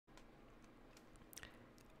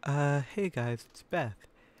Hey guys, it's Beth,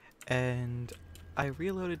 and I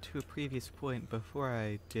reloaded to a previous point before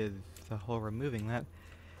I did the whole removing that,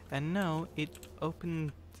 and no, it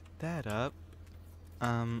opened that up.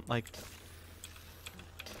 Like,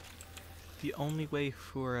 the only way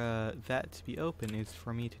for, that to be open is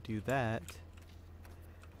for me to do that.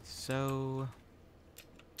 So,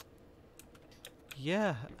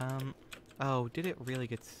 yeah, oh, did it really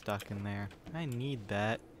get stuck in there? I need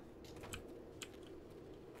that.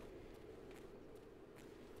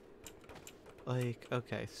 Like,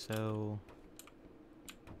 okay, so...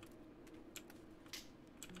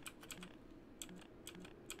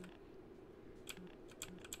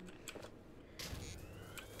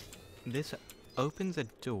 This opens a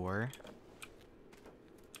door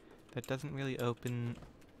that doesn't really open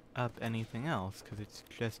up anything else, because it's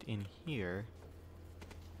just in here.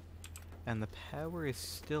 And the power is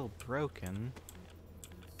still broken.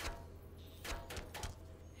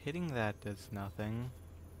 Hitting that does nothing.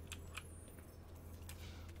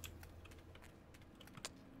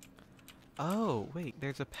 Oh, wait,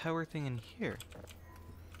 there's a power thing in here.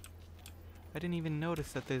 I didn't even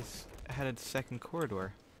notice that this had a second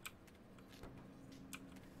corridor.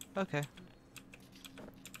 Okay.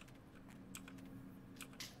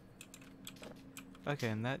 Okay,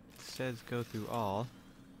 and that says go through all.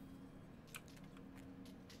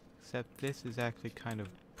 Except this is actually kind of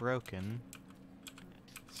broken.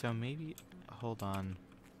 So maybe... hold on.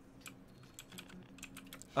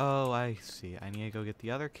 Oh, I see. I need to go get the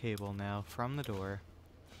other cable now from the door.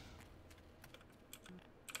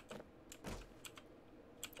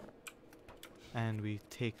 And we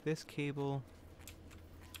take this cable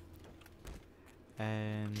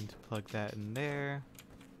and plug that in there.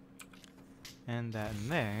 And that in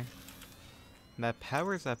there. And that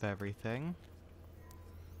powers up everything.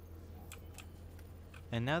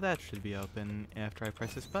 And now that should be open after I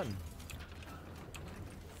press this button.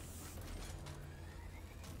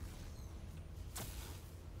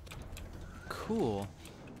 Cool.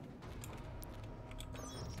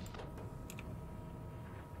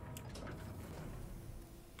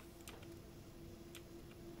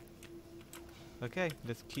 Okay,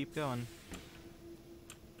 just keep going.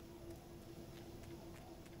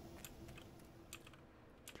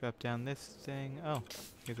 Drop down this thing. Oh,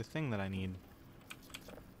 here's a thing that I need.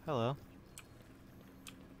 Hello.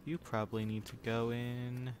 You probably need to go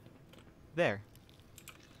in there.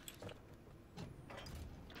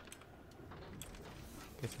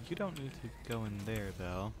 Guess you don't need to go in there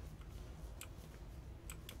though.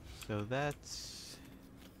 So that's...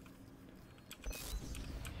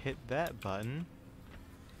 hit that button.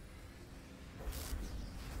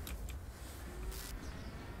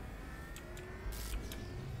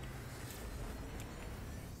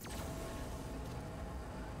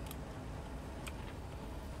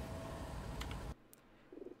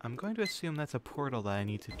 I'm going to assume that's a portal that I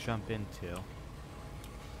need to jump into.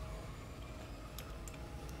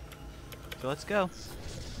 So let's go.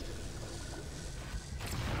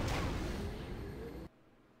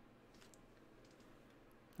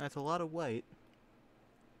 That's a lot of white.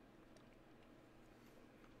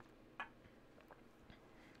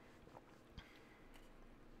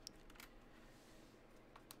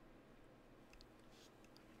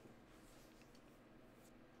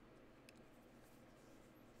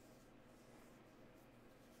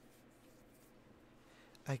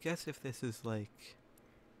 I guess if this is like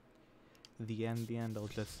the end, I'll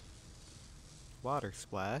just water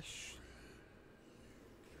splash.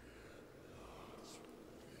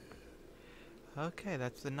 Okay,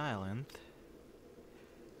 that's the Nylanth.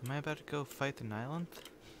 Am I about to go fight the Nylanth?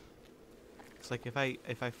 It's like if I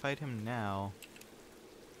fight him now,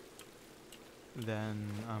 then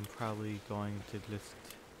I'm probably going to just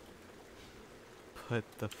put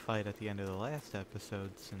the fight at the end of the last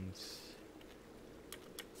episode, since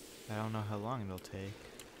I don't know how long it'll take.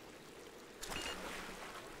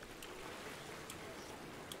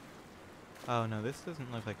 Oh no, this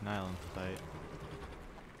doesn't look like Nylanth fight.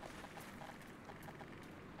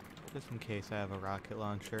 Just in case I have a rocket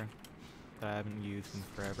launcher that I haven't used in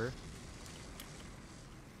forever.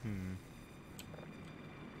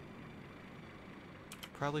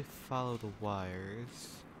 Probably follow the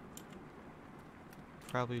wires.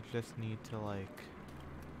 Probably just need to like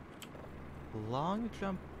long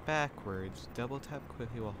jump backwards, double tap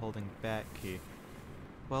quickly while holding back key.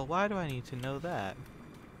 Well, why do I need to know that?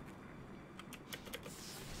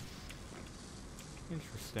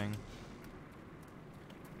 Interesting.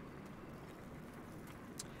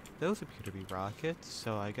 Those appear to be rockets,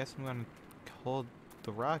 so I guess I'm gonna hold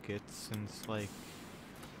the rockets since, like,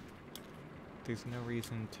 there's no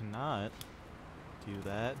reason to not. do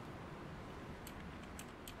that.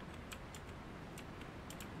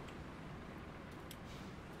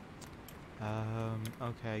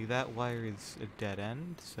 Okay, that wire is a dead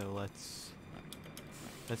end, so let's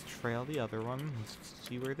trail the other one. Let's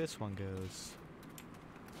see where this one goes.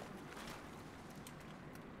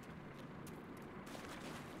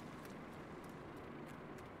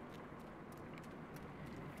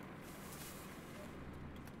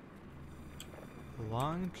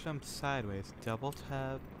 Long jump sideways, double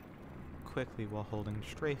tap quickly while holding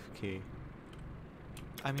strafe key.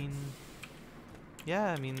 I mean,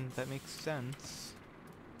 yeah, that makes sense.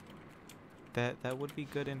 That would be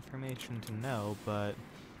good information to know, but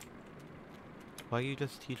why are you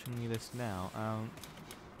just teaching me this now?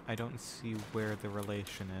 I don't see where the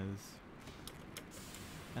relation is.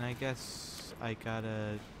 And I guess I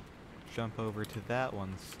gotta jump over to that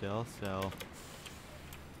one still, so...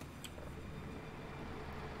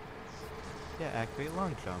 Yeah, activate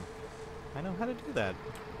long jump. I know how to do that.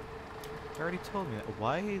 You already told me that.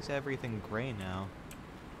 Why is everything gray now?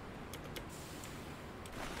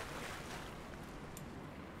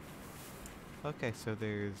 Okay, so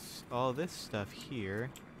there's all this stuff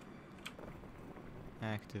here.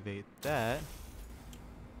 Activate that.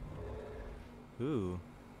 Ooh.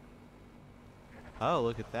 Oh,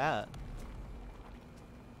 look at that.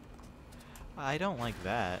 I don't like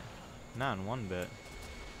that. Not in one bit.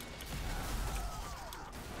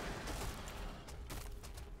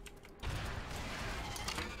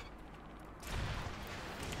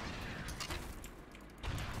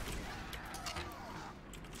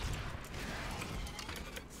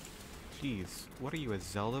 Jeez, what are you, a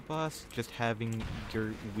Zelda boss? Just having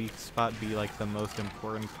your weak spot be like the most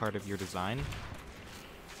important part of your design?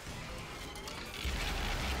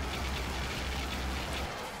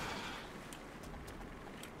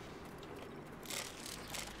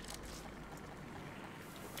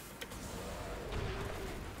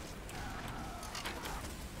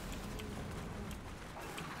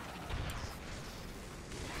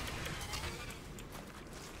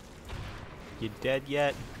 You dead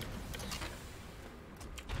yet?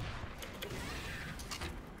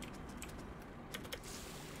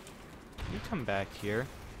 You come back here.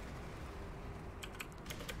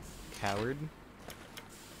 Coward.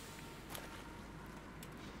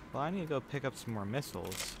 Well, I need to go pick up some more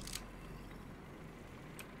missiles.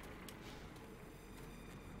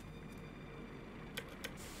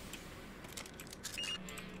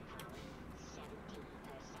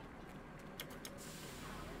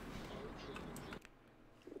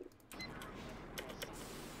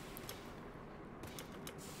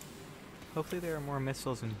 Hopefully there are more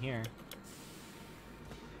missiles in here.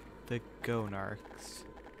 The Gonarchs.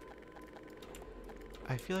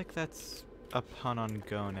 I feel like that's a pun on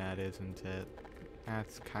gonad, isn't it?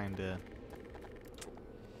 That's kinda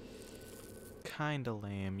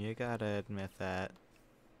lame, you gotta admit that.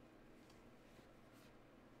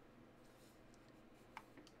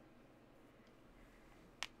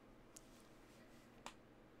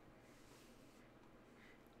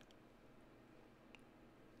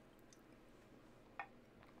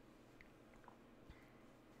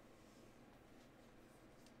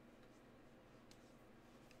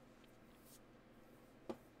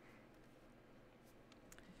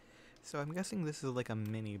 So I'm guessing this is like a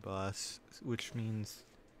mini boss, which means,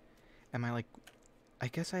 am I like, I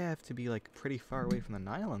guess I have to be like pretty far away from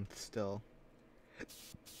the Nylonth still.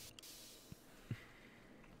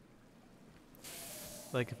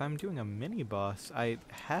 Like if I'm doing a mini boss, I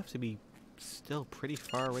have to be still pretty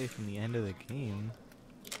far away from the end of the game.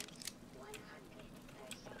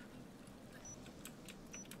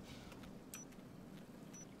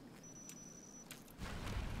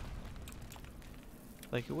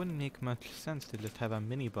 Like, it wouldn't make much sense to just have a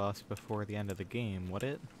mini-boss before the end of the game, would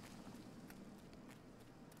it?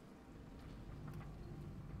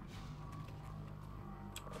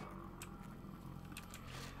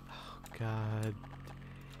 Oh, God.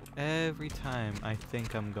 Every time I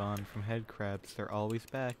think I'm gone from head crabs, they're always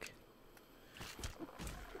back.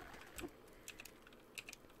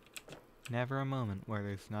 Never a moment where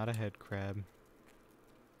there's not a head crab.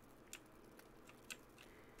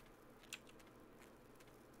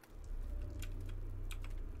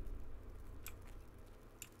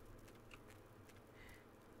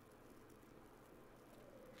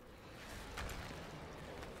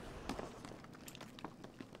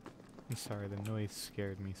 I'm sorry, the noise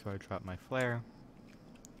scared me, so I dropped my flare.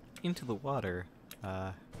 Into the water,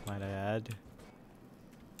 might I add.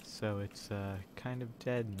 So it's, kind of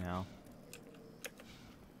dead now.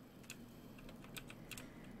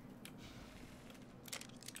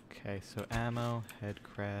 Okay, so ammo, head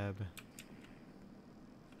crab.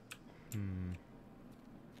 Hmm.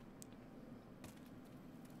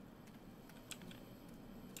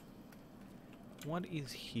 What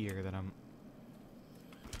is here that I'm...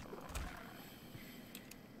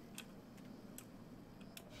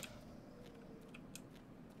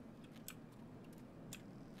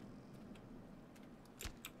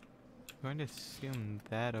 I'm going to assume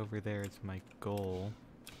that over there is my goal.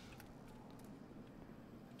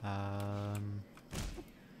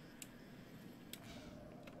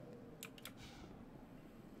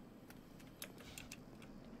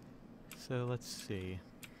 So let's see.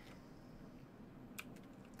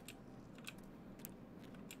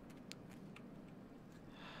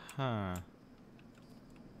 Huh.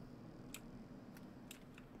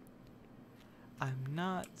 I'm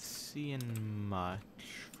not seeing much,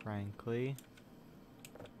 frankly.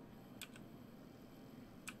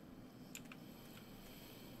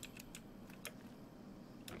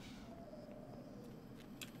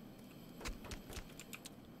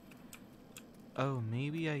 Oh,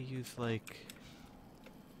 maybe I use, like...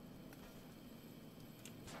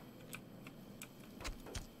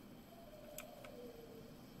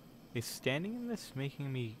 Is standing in this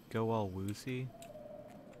making me go all woozy?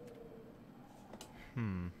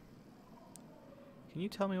 Hmm. Can you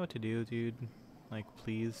tell me what to do, dude? Like,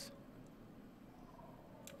 please?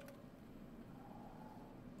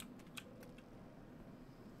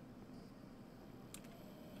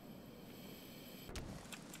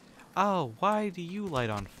 Oh, why do you light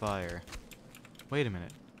on fire? Wait a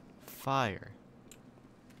minute. Fire.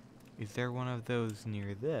 Is there one of those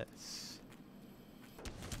near this?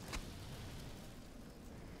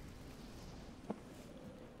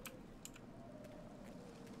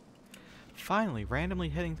 Finally, randomly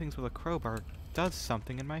hitting things with a crowbar does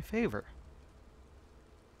something in my favor.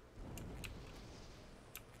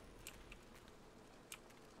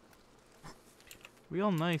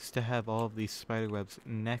 Real nice to have all of these spiderwebs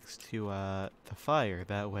next to the fire.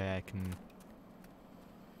 That way I can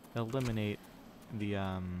eliminate the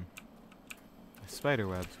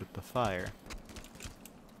spiderwebs with the fire.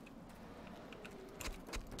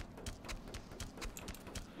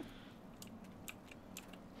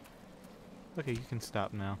 Okay, you can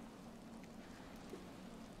stop now.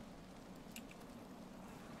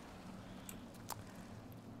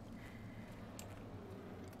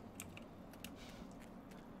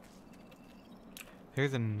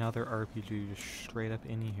 There's another RPG just straight up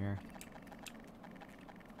in here.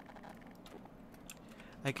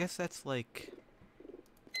 I guess that's like...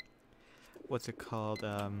 What's it called?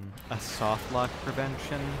 A soft lock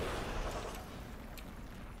prevention?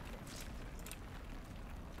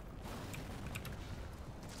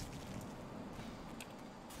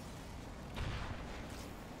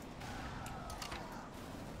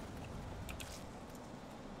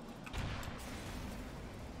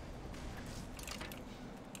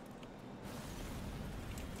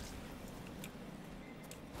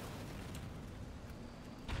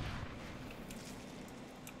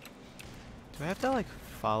 Do I have to, like,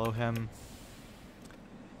 follow him?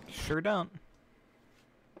 Sure don't.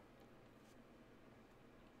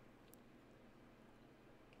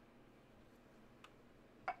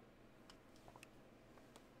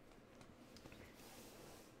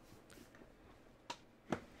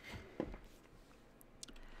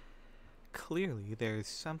 Clearly, there's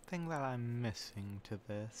something that I'm missing to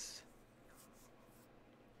this.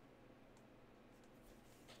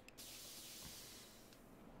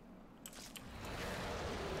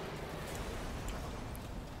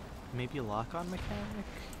 Maybe a lock-on mechanic?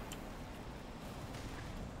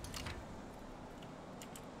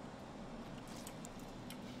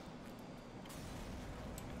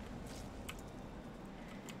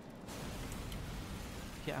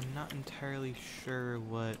 Yeah, I'm not entirely sure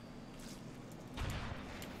what...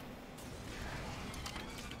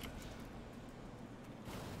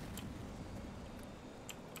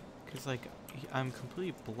 Because, like, I'm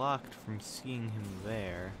completely blocked from seeing him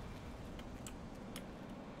there.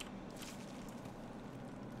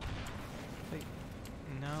 Wait,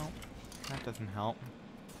 no, that doesn't help.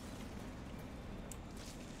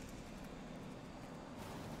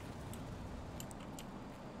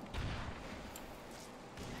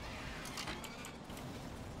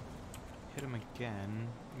 Hit him again.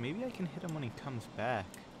 Maybe I can hit him when he comes back.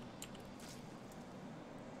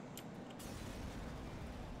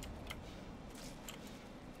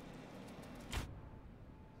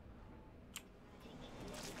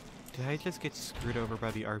 Did I just get screwed over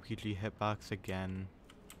by the RPG hitbox again?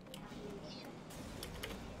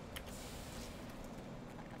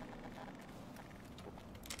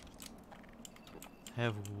 I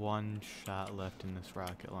have one shot left in this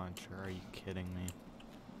rocket launcher. Are you kidding me?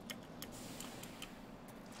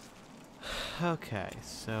 Okay,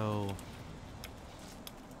 so...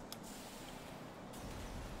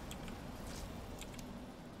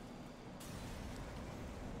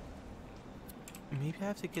 maybe I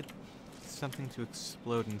have to get something to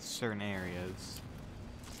explode in certain areas.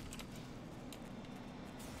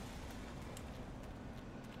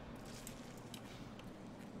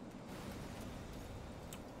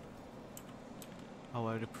 Oh,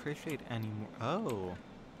 I would appreciate any more. Oh!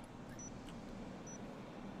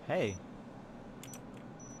 Hey!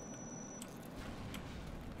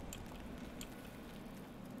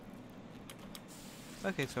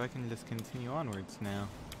 Okay, so I can just continue onwards now.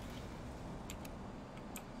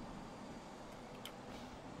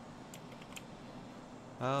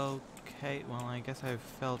 Okay, well, I guess I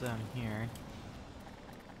fell down here.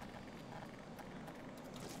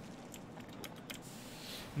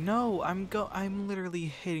 No, I'm literally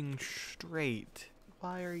hitting straight.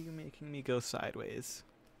 Why are you making me go sideways?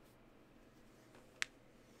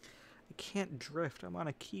 I can't drift, I'm on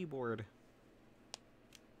a keyboard.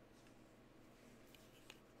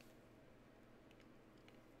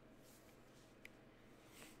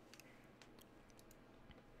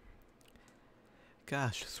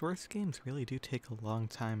 Gosh, Source games really do take a long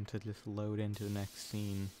time to just load into the next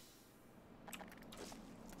scene.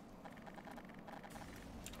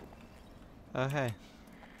 Oh, hey.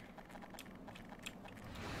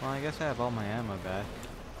 Well, I guess I have all my ammo back.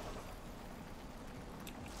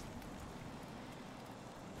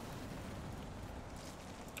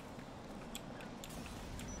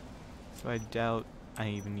 So I doubt I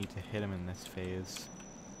even need to hit him in this phase.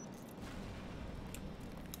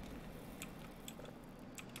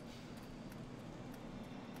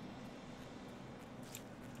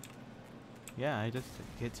 Yeah, I just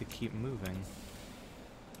get to keep moving.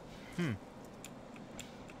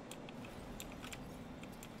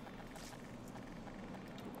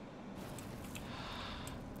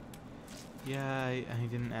 Yeah, I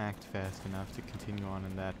didn't act fast enough to continue on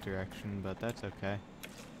in that direction, but that's okay.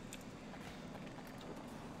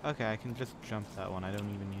 Okay, I can just jump that one. I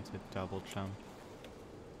don't even need to double jump.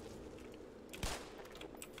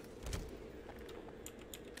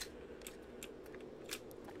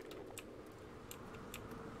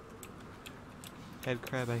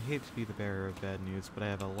 Headcrab, I hate to be the bearer of bad news, but I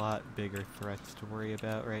have a lot bigger threats to worry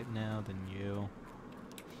about right now than you.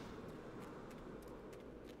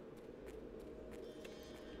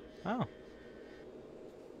 Oh.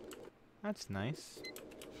 That's nice.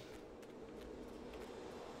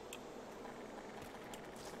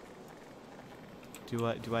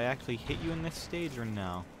 Do I actually hit you in this stage or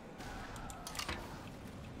no?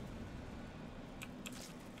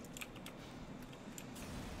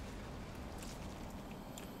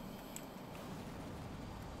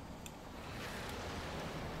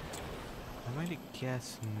 I'm going to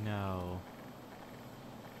guess no.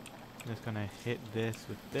 I'm just gonna hit this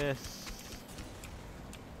with this.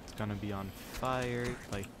 It's gonna be on fire,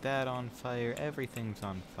 like that on fire, everything's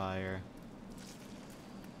on fire.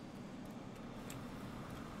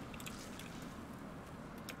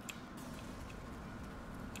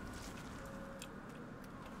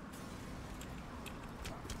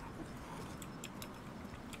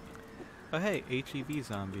 Oh hey, HEV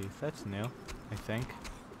zombies, that's new, I think.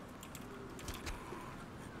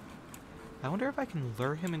 I wonder if I can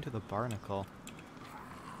lure him into the barnacle.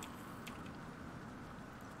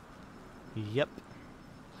 Yep.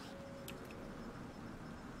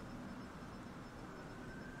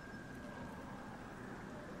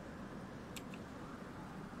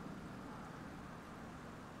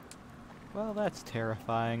 Well, that's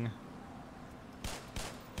terrifying.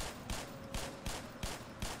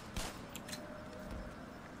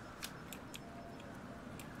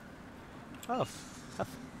 Oh,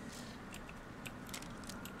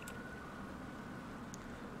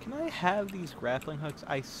 can I have these grappling hooks?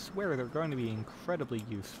 I swear they're going to be incredibly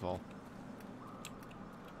useful.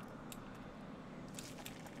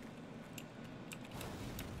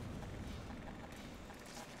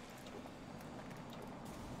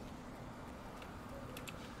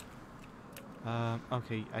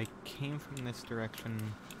 Okay, I came from this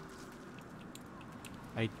direction.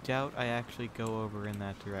 I doubt I actually go over in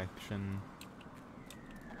that direction.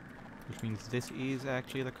 Which means this is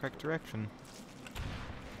actually the correct direction.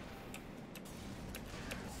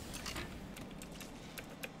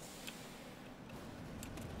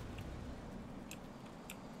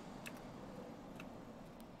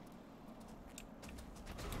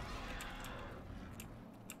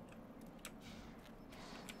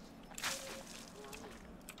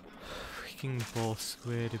 Freaking bull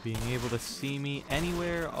squid being able to see me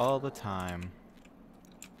anywhere all the time.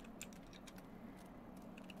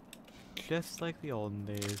 just like the olden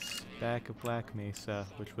days, back at Black Mesa,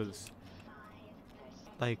 which was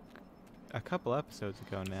like a couple episodes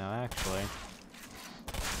ago now, actually.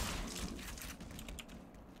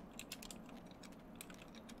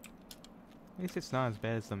 At least it's not as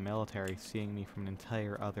bad as the military seeing me from an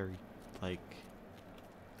entire other, like,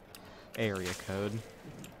 area code.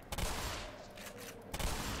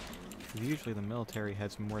 Usually the military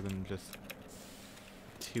has more than just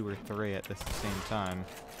 2 or 3 at the same time.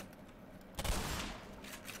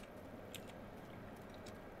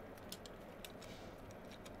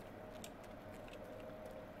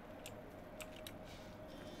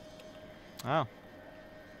 Oh.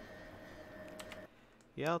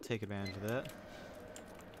 Yeah, I'll take advantage of that.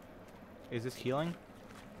 Is this healing?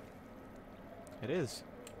 It is.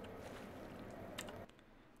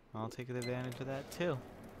 I'll take advantage of that too.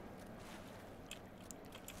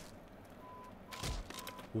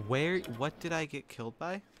 What did I get killed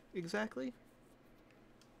by, exactly?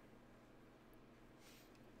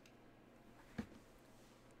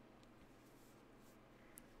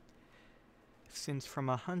 Since from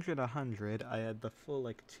 100 to 100, I had the full,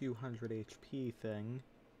 like, 200 HP thing.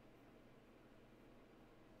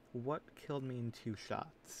 What killed me in 2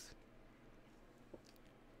 shots?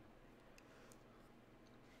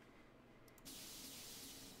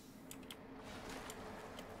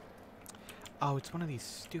 Oh, it's one of these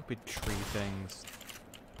stupid tree things.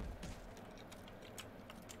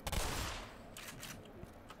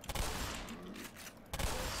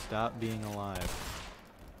 Stop being alive.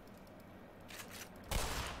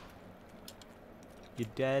 You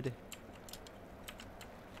dead?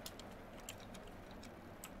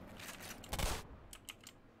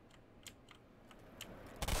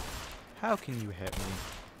 How can you hit me?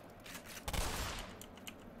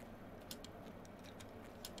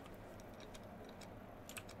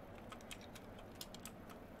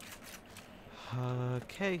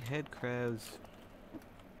 Okay, head crabs.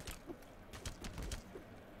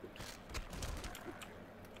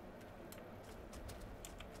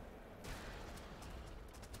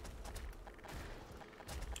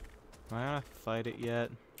 Am I gonna fight it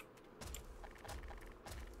yet?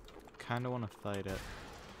 Kinda wanna fight it.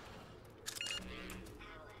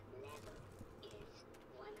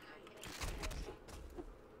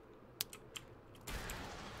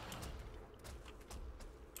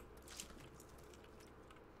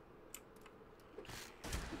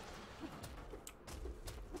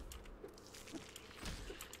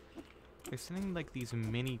 They're sending like these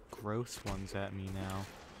mini gross ones at me now.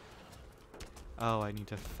 Oh, I need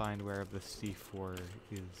to find where the C4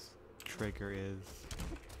 trigger is.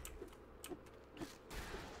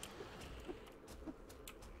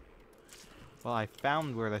 Well, I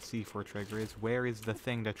found where the C4 trigger is. Where is the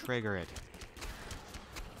thing to trigger it?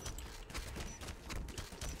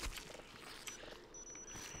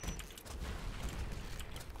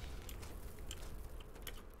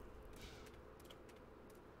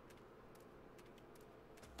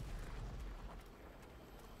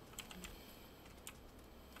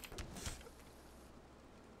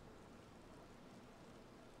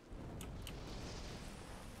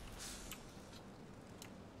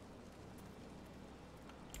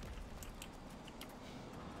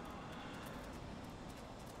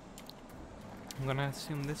 I'm gonna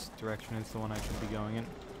assume this direction is the one I should be going in.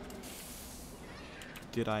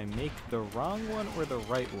 Did I make the wrong one or the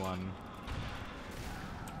right one?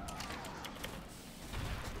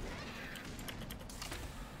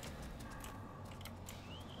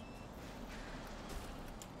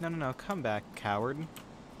 No, no, no, come back, coward.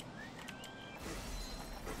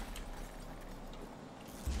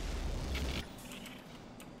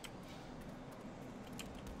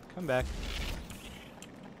 Come back.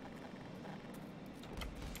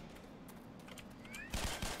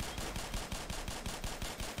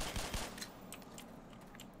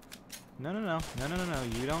 No, no, no. No, no, no, no.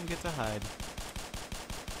 You don't get to hide.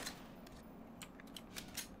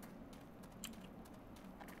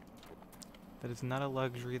 That is not a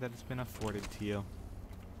luxury that has been afforded to you.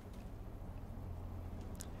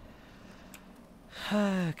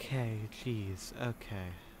 Okay, jeez.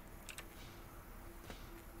 Okay.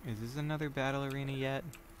 Is this another battle arena yet?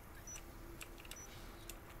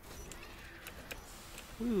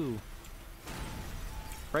 Woo!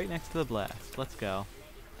 Right next to the blast. Let's go.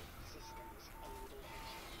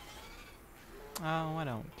 Oh, I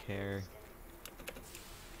don't care.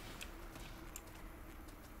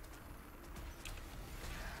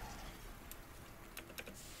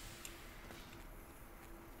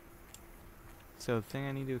 So the thing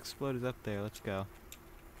I need to explode is up there. Let's go.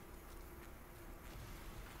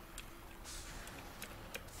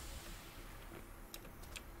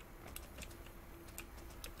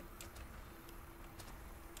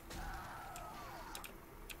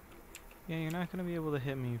 Yeah, you're not gonna be able to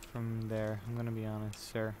hit me from there, I'm gonna be honest,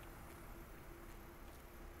 sir.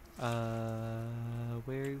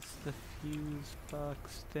 Where's the fuse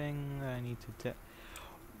box thing that I need to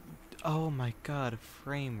Oh my god,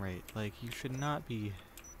 frame rate. Like, you should not be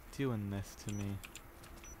doing this to me.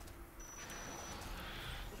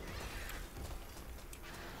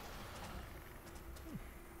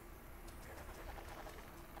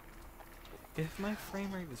 If my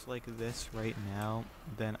frame rate is like this right now,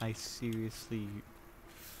 then I seriously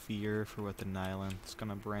fear for what the Nylon's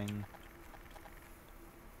gonna bring.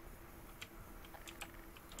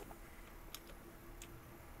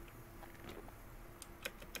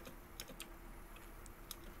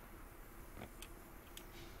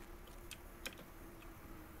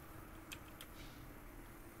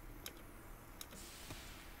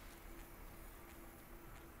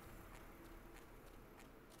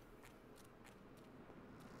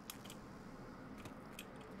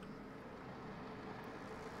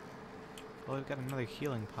 Well, we've got another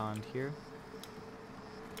healing pond here.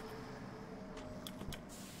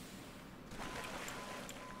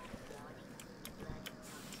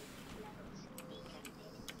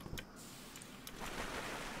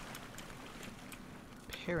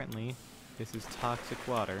 Apparently, this is toxic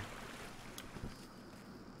water.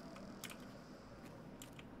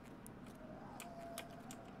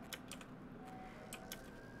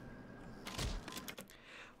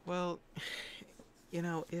 Well, you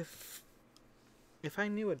know, if I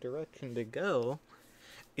knew a direction to go,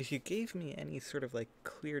 if you gave me any sort of, like,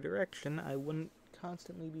 clear direction, I wouldn't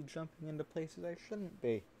constantly be jumping into places I shouldn't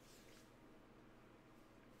be.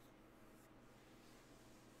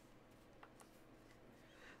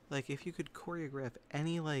 Like, if you could choreograph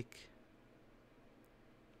any, like...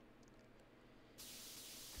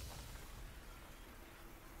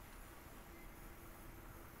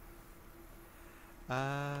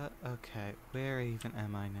 okay, where even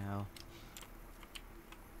am I now?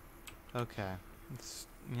 Okay,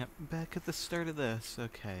 yep, back at the start of this,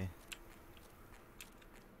 okay.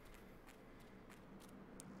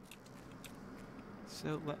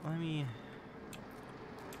 So, let me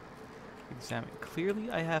examine.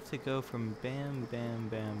 Clearly I have to go from bam, bam,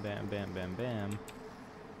 bam, bam, bam, bam, bam.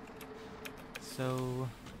 So...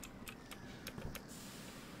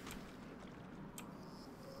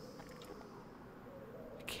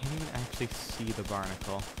 I can't even actually see the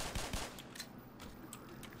barnacle.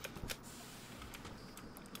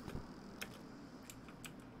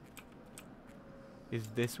 Is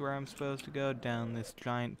this where I'm supposed to go? Down this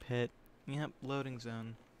giant pit? Yep, loading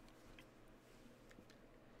zone.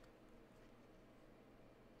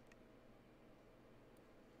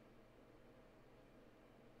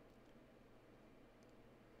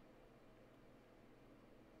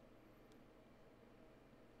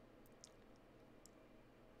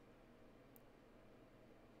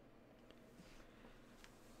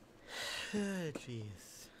 Jeez.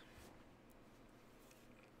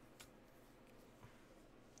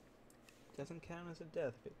 Doesn't count as a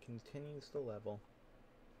death if it continues the level.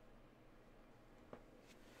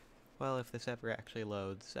 Well, if this ever actually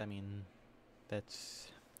loads, I mean, that's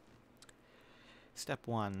step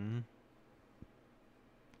one.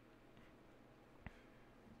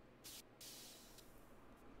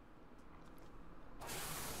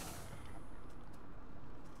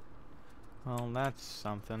 Well, that's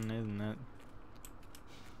something, isn't it?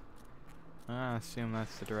 I assume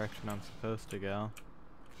that's the direction I'm supposed to go.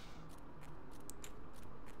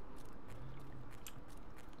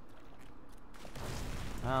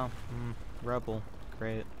 Oh, rubble.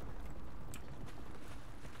 Great.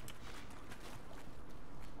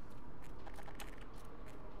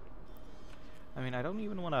 I mean, I don't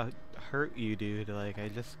even want to hurt you, dude. Like, I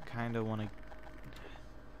just kind of want to...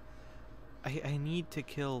 I need to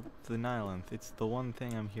kill the Nylonth. It's the one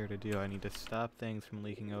thing I'm here to do. I need to stop things from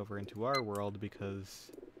leaking over into our world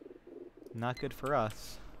because... not good for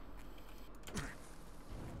us.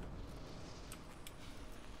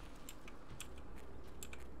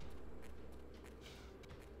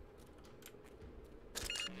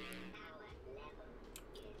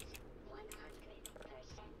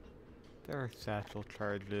 There are satchel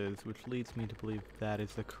charges, which leads me to believe that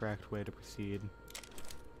is the correct way to proceed.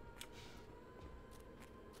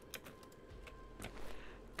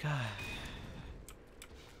 God.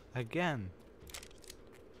 Again.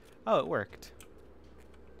 Oh, it worked.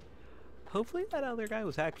 Hopefully that other guy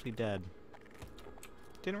was actually dead.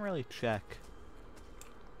 Didn't really check.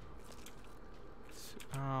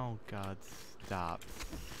 Oh god, stop.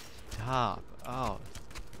 Stop. Oh.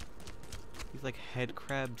 These like head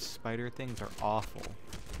crab spider things are awful.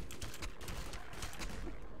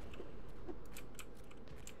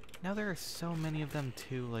 Now there are so many of them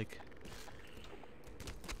too, like...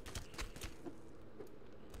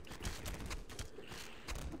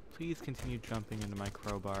 Please continue jumping into my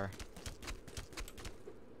crowbar.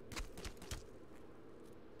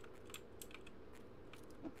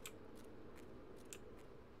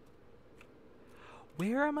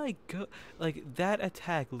 Where am I Like, that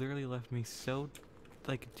attack literally left me so,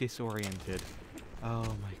 like, disoriented. Oh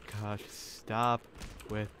my gosh, stop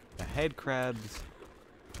with the head crabs.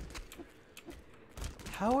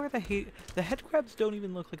 How are the head crabs don't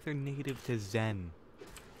even look like they're native to Zen.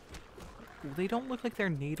 They don't look like they're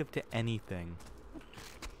native to anything.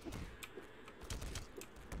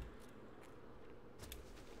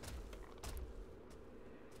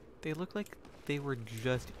 They look like they were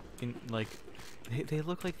just in, like, they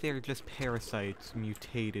look like they're just parasites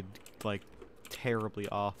mutated, like, terribly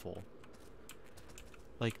awful.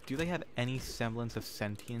 Like, do they have any semblance of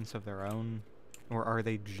sentience of their own? Or are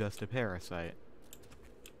they just a parasite?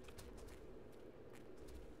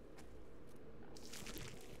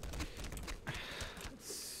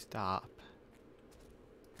 Stop.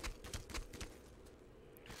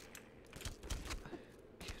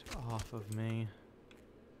 Get off of me.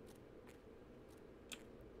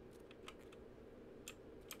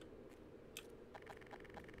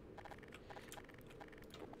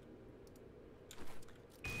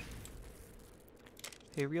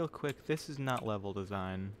 Hey, real quick, this is not level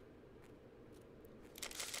design.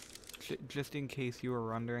 Just in case you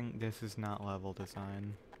were wondering, this is not level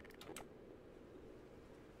design.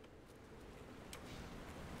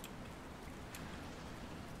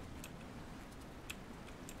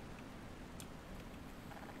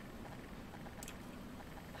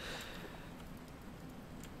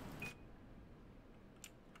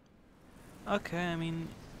 Okay, I mean,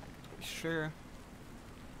 sure.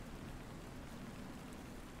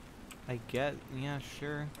 Yeah,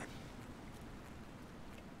 sure.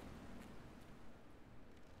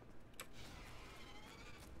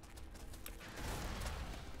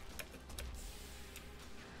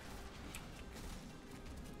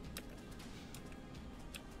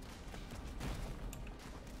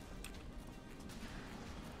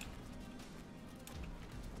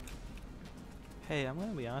 Hey, I'm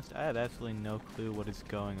gonna be honest, I have absolutely no clue what is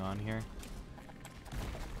going on here.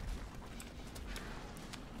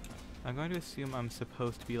 I'm going to assume I'm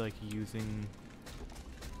supposed to be, like, using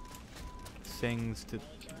things to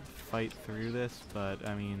fight through this, but,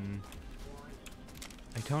 I mean...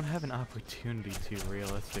 I don't have an opportunity to,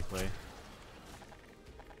 realistically.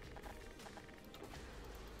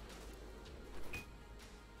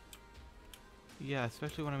 Yeah,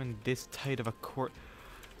 especially when I'm in this tight of a court.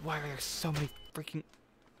 Why are there so many freaking...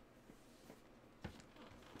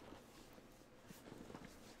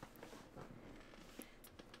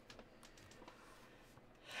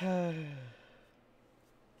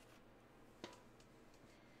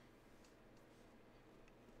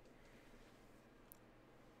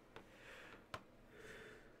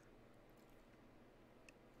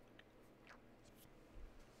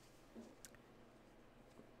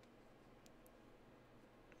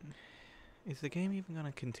 Is the game even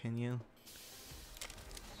gonna continue?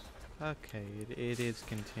 Okay, it is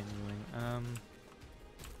continuing.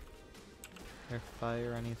 There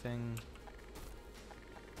fire or anything?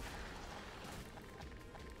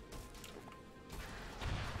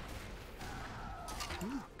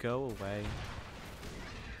 Can you go away?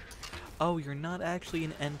 Oh, you're not actually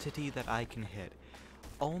an entity that I can hit.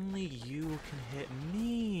 Only you can hit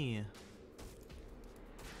me!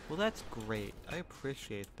 Well, that's great. I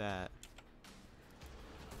appreciate that.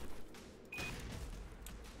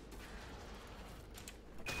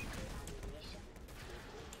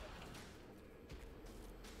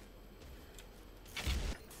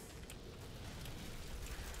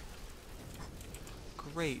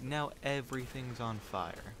 Great, now everything's on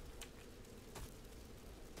fire.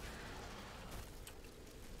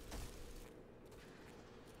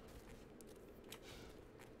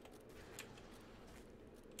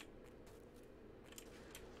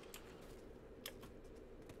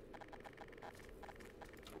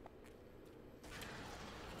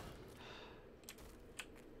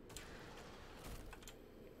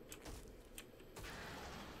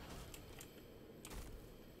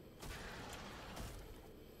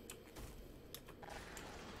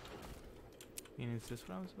 I mean, is this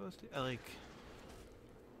what I'm supposed to... like...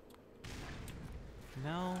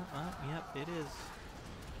 No, yep, it is.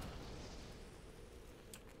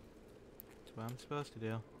 That's what I'm supposed to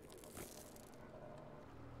do.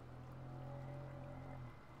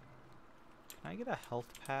 Can I get a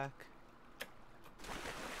health pack?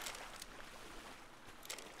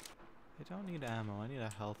 I don't need ammo, I need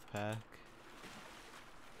a health pack.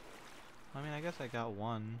 I mean, I guess I got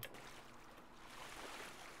one.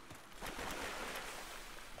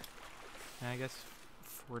 And I guess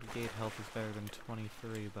 48 health is better than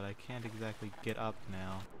 23, but I can't exactly get up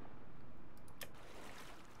now.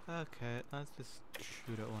 Okay, let's just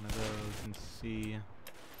shoot at one of those and see.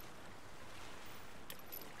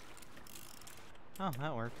 Oh,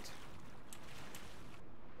 that worked.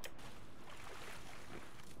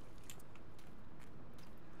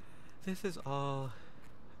 This is all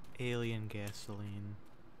alien gasoline.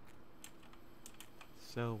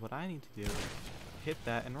 So what I need to do is hit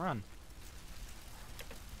that and run.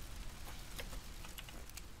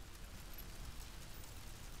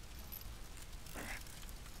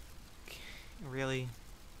 Really?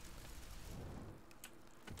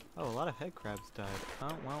 Oh, a lot of head crabs died.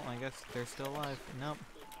 Oh, well, I guess they're still alive. Nope.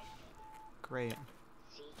 Great.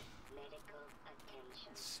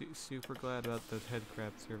 Super glad about those head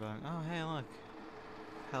crabs surviving. Oh, hey, look.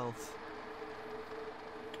 Health.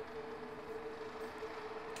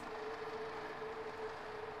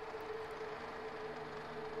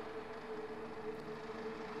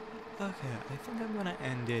 Okay, I think I'm gonna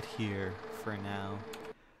end it here for now.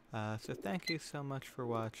 So thank you so much for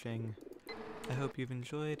watching. I hope you've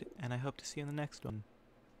enjoyed, and I hope to see you in the next one.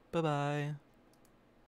 Bye-bye!